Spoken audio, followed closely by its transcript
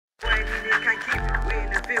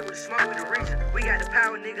with the smoke with the region. We got the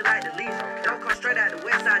power, nigga, like the legion. Don't come straight out the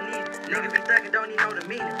west, I need it. Nigga be thuggin', don't even know the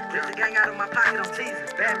meaning. Rip the gang out of my pocket, I'm teasing.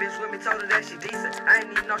 Bad bitch with me, told her that she decent. I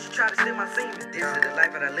ain't even know she tried to steal my semen. This is the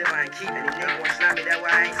life that I live, I ain't keeping. These niggas won't slap me, that's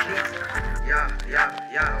why I ain't sneezing.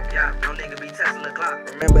 Yeah, no nigga be testing the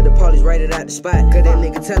clock. Remember the police raided out the spot, cause that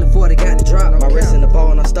nigga tellin' 40 got the drop. My wrist in the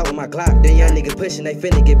ball and I'm stuck with my Glock. Then young niggas pushing, they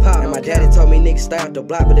finna get popped. And my daddy told me niggas stay out the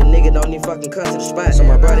block, but the nigga don't even fucking come to the spot. So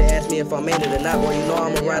my brother asked me if I made it or not. Well, you know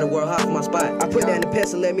I'ma ride the world hard for my spot. I put down the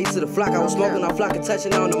pencil, led me to the flock. I was smoking on flock and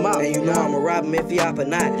touching on the mouth. And you know I'ma rob him if he op or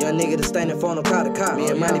not. Young nigga to stand in front of call the cop. Me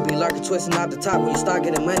and money be lurking, twisting out the top. When you start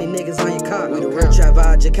getting money, niggas on your cop. We the real trap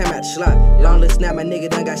vibe, just came out the slot. Long list snap, my nigga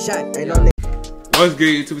done got shot. Ain't no nigga. What's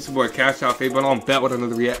good, YouTube? It's your boy CashOutFabo, and I'm back with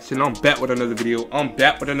another reaction. I'm back with another video. I'm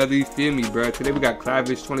back with another, you feel me, bro? Today we got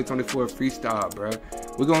Clavish 2024 Freestyle, bro.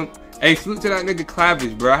 We're going, hey, salute to that nigga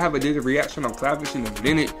Clavish, bro. I haven't did a reaction on Clavish in a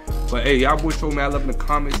minute, but hey, y'all boys show me love in the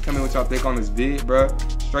comments. Tell me what y'all think on this vid, bro.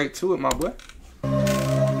 Straight to it, my boy.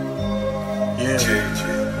 Yeah.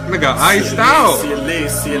 Nigga, iced out. See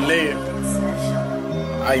you later.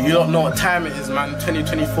 You don't know what time it is, man.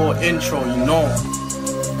 2024 intro, you know.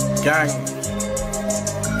 Gang.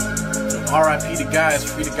 RIP the guys,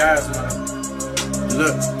 free the guys, man.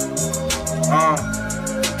 Look,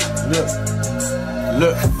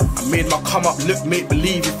 I made my come up, look, make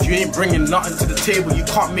believe. If you ain't bringing nothing to the table, you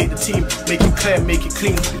can't make the team. Make it clear, make it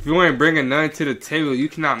clean. If you ain't bringing nothing to the table, you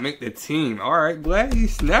cannot make the team. Alright, glad you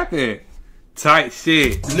snapping. Tight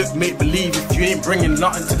shit. Look, make believe. If you ain't bringing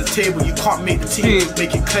nothing to the table, you can't make the team.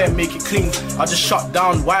 Make it clear, make it clean. I just shut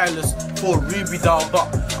down wireless for a Ruby doll,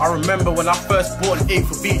 but I remember when I first bought an 8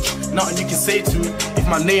 for beach. Nothing you can say to me. If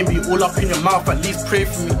my name be all up in your mouth, at least pray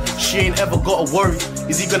for me. She ain't ever got to worry.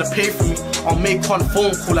 Is he gonna pay for me? I'll make one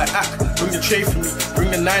phone call like bring the tray for me,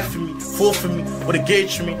 bring the 9 for me, 4 for me, or the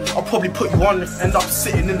gauge for me. I'll probably put you on and end up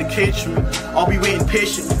sitting in the cage for me. I'll be waiting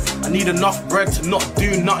patiently. I need enough bread to not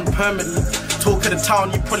do nothing permanently. Talk of the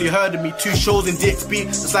town, you probably heard of me. 2 shows in DXB,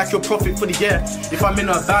 it's like your profit for the year. If I'm in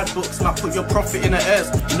a bad books, and I put your profit in the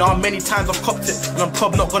airs. You know how many times I've copped it, and I'm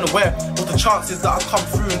probably not gonna wear. What's the chances that I come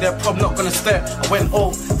through and they're probably not gonna stare? I went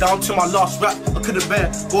all down to my last rap, I couldn't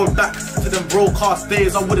bear. Going back to them broadcast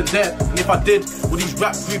days, I wouldn't dare. And if I did, with these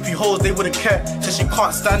rap groupie hoes, they wouldn't care. Said she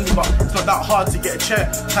can't stand me, but it's not that hard to get a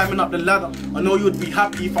chair. Climbing up the ladder, I know you would be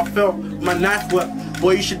happy if I fell with my knife work.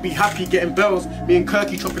 Boy, you should be happy getting bells. Me and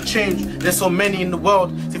Kirky chopping change. There's so many in the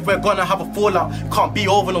world. So if we're gonna have a fallout, can't be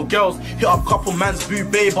over no girls. Hit up couple man's boo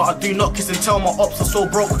babe, but I do not kiss and tell. My ops are so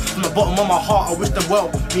broke. From the bottom of my heart, I wish them well.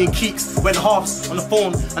 Me and Keeks went halves on the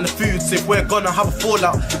phone and the food. So if we're gonna have a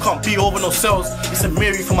fallout, it can't be over no cells. It's a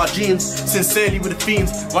Mary for my jeans. Sincerely with the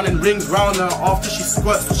fiends. Running rings round her after she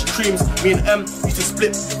squirts or she creams. Me and M used to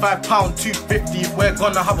split £5, £2.50. If we're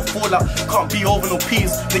gonna have a fallout, it can't be over no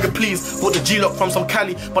peas. Nigga, please, bought the G-Lock from some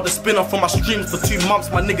Cali, but the spinner from my streams for 2 months.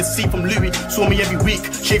 My niggas see from Louis, saw me every week,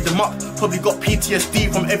 shaved them up. Probably got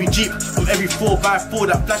PTSD from every Jeep, from every 4x4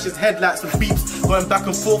 that flashes headlights and beeps. Going back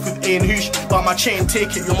and forth with A and Hoosh, but my chain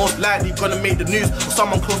take it. You're most likely gonna make the news, or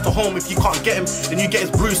someone close to home. If you can't get him, then you get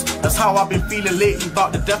his bruise. That's how I've been feeling lately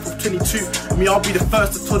about the death of 22. I mean, I'll be the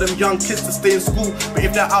first to tell them young kids to stay in school, but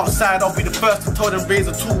if they're outside, I'll be the first to tell them raise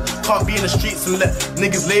a tool. Can't be in the streets and let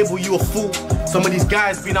niggas label you a fool. Some of these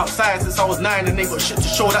guys been outside since I was 9 and they got shit to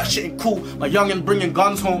show. That shit ain't cool. My youngin' bringing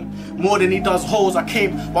guns home more than he does hoes. I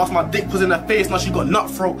came whilst my dick was in her face, now she got nut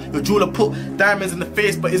throat. Your jeweler put diamonds in the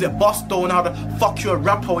face, but is it bust though? And how the fuck you a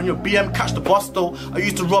rapper when your BM catch the bus though? I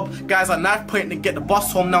used to rob guys at knife point to get the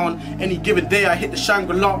bus home. Now on any given day I hit the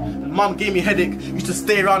Shangri-La. Mum gave me headache. Used to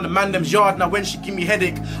stay around the man them's yard. Now when she give me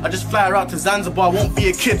headache, I just fly her out to Zanzibar. I won't be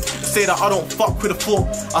a kid to say that I don't fuck with a 4.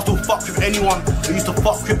 I still fuck with anyone I used to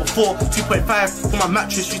fuck with before. 2.5 for my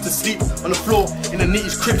mattress, used to sleep on the floor in the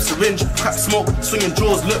neatest crib, syringe, crack smoke, swinging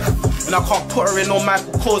jaws. Look, and I can't put her in no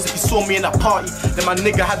Michael Kors. If you saw me in that party, then my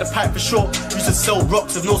nigga had the pipe for sure. Used to sell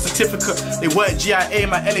rocks with no certificate. They weren't GIA,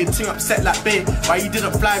 my LA ting upset like Bay. Why he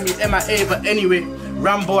didn't fly me MIA, but anyway.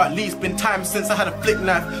 Rambo, at least been time since I had a flick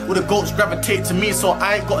knife. All the goats gravitate to me, so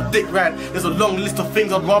I ain't got a dick ride. There's a long list of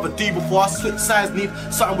things I'd rather do before I switch sides. Need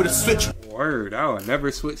something with a switch. Word, I would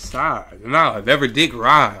never switch sides. And I would never dick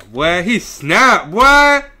ride. Boy, he snapped,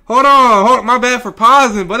 boy. Hold on, my bad for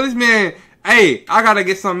pausing, but this man, hey, I gotta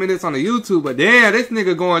get some minutes on the YouTube, but damn, this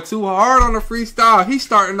nigga going too hard on the freestyle. He's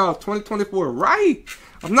starting off 2024 right.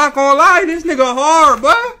 I'm not gonna lie, this nigga hard,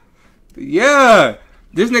 boy. Yeah,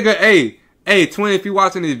 this nigga, hey, Twin, if you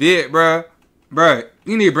watching this vid, bruh,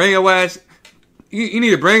 you need to bring your ass. You need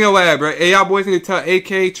to bring your ass, bruh. Hey, y'all boys need to tell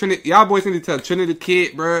AK Trinity. Y'all boys need to tell Trinity the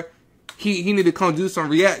Kid, bruh. he need to come do some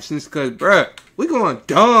reactions, cause bruh, we going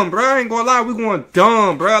dumb, bruh. I ain't gonna lie, we going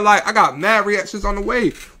dumb, bruh. Like, I got mad reactions on the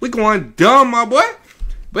way. We going dumb, my boy.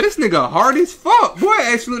 But this nigga hard as fuck, boy.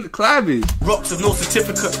 Actually, the clavish. Rocks with no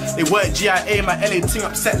certificate. They weren't GIA. My LA ting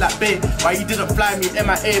upset like bae. Why you didn't fly me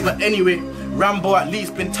MIA? But anyway, Rambo, at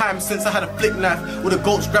least been time since I had a flick knife. All the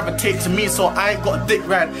goats gravitate to me, so I ain't got a dick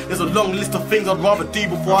ride. There's a long list of things I'd rather do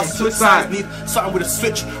before I switch sides. Need something with a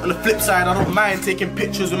switch. On the flip side, I don't mind taking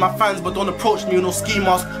pictures with my fans, but don't approach me with no ski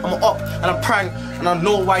mask. I'm up and I'm prang, and I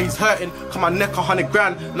know why he's hurting. Cut my neck 100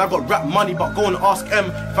 grand, and I got rap money, but go and ask M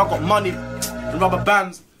if I got money. And rubber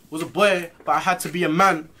bands. Was a boy, but I had to be a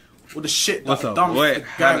man. All the shit that I done with the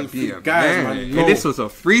gang, guys, man. Yeah, this was a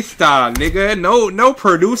freestyle, nigga. No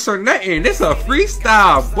producer, nothing. This a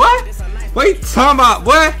freestyle, what? What you talking about,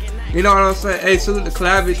 what? You know what I'm saying? Hey, salute the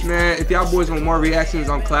Clavish, man. If y'all boys want more reactions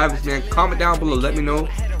on Clavish, man, comment down below. Let me know.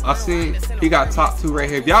 I seen he got top 2 right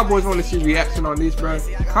here. If y'all boys want to see reaction on this, bro,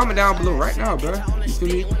 comment down below right now, bro. You feel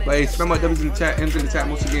me? But hey, spam up W's in the chat, M's in the chat,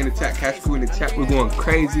 most of you in the chat, Cash Crew in the chat. We're going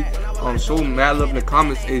crazy. Show mad love in the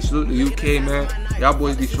comments. Hey, salute the UK, man. Y'all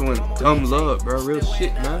boys be showing dumb love, bro. Real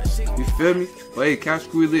shit, man. You feel me? But hey, Cash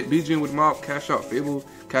Crew lit, BGing with mob, CashOutFabo,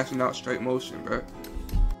 cashing out straight motion, bro.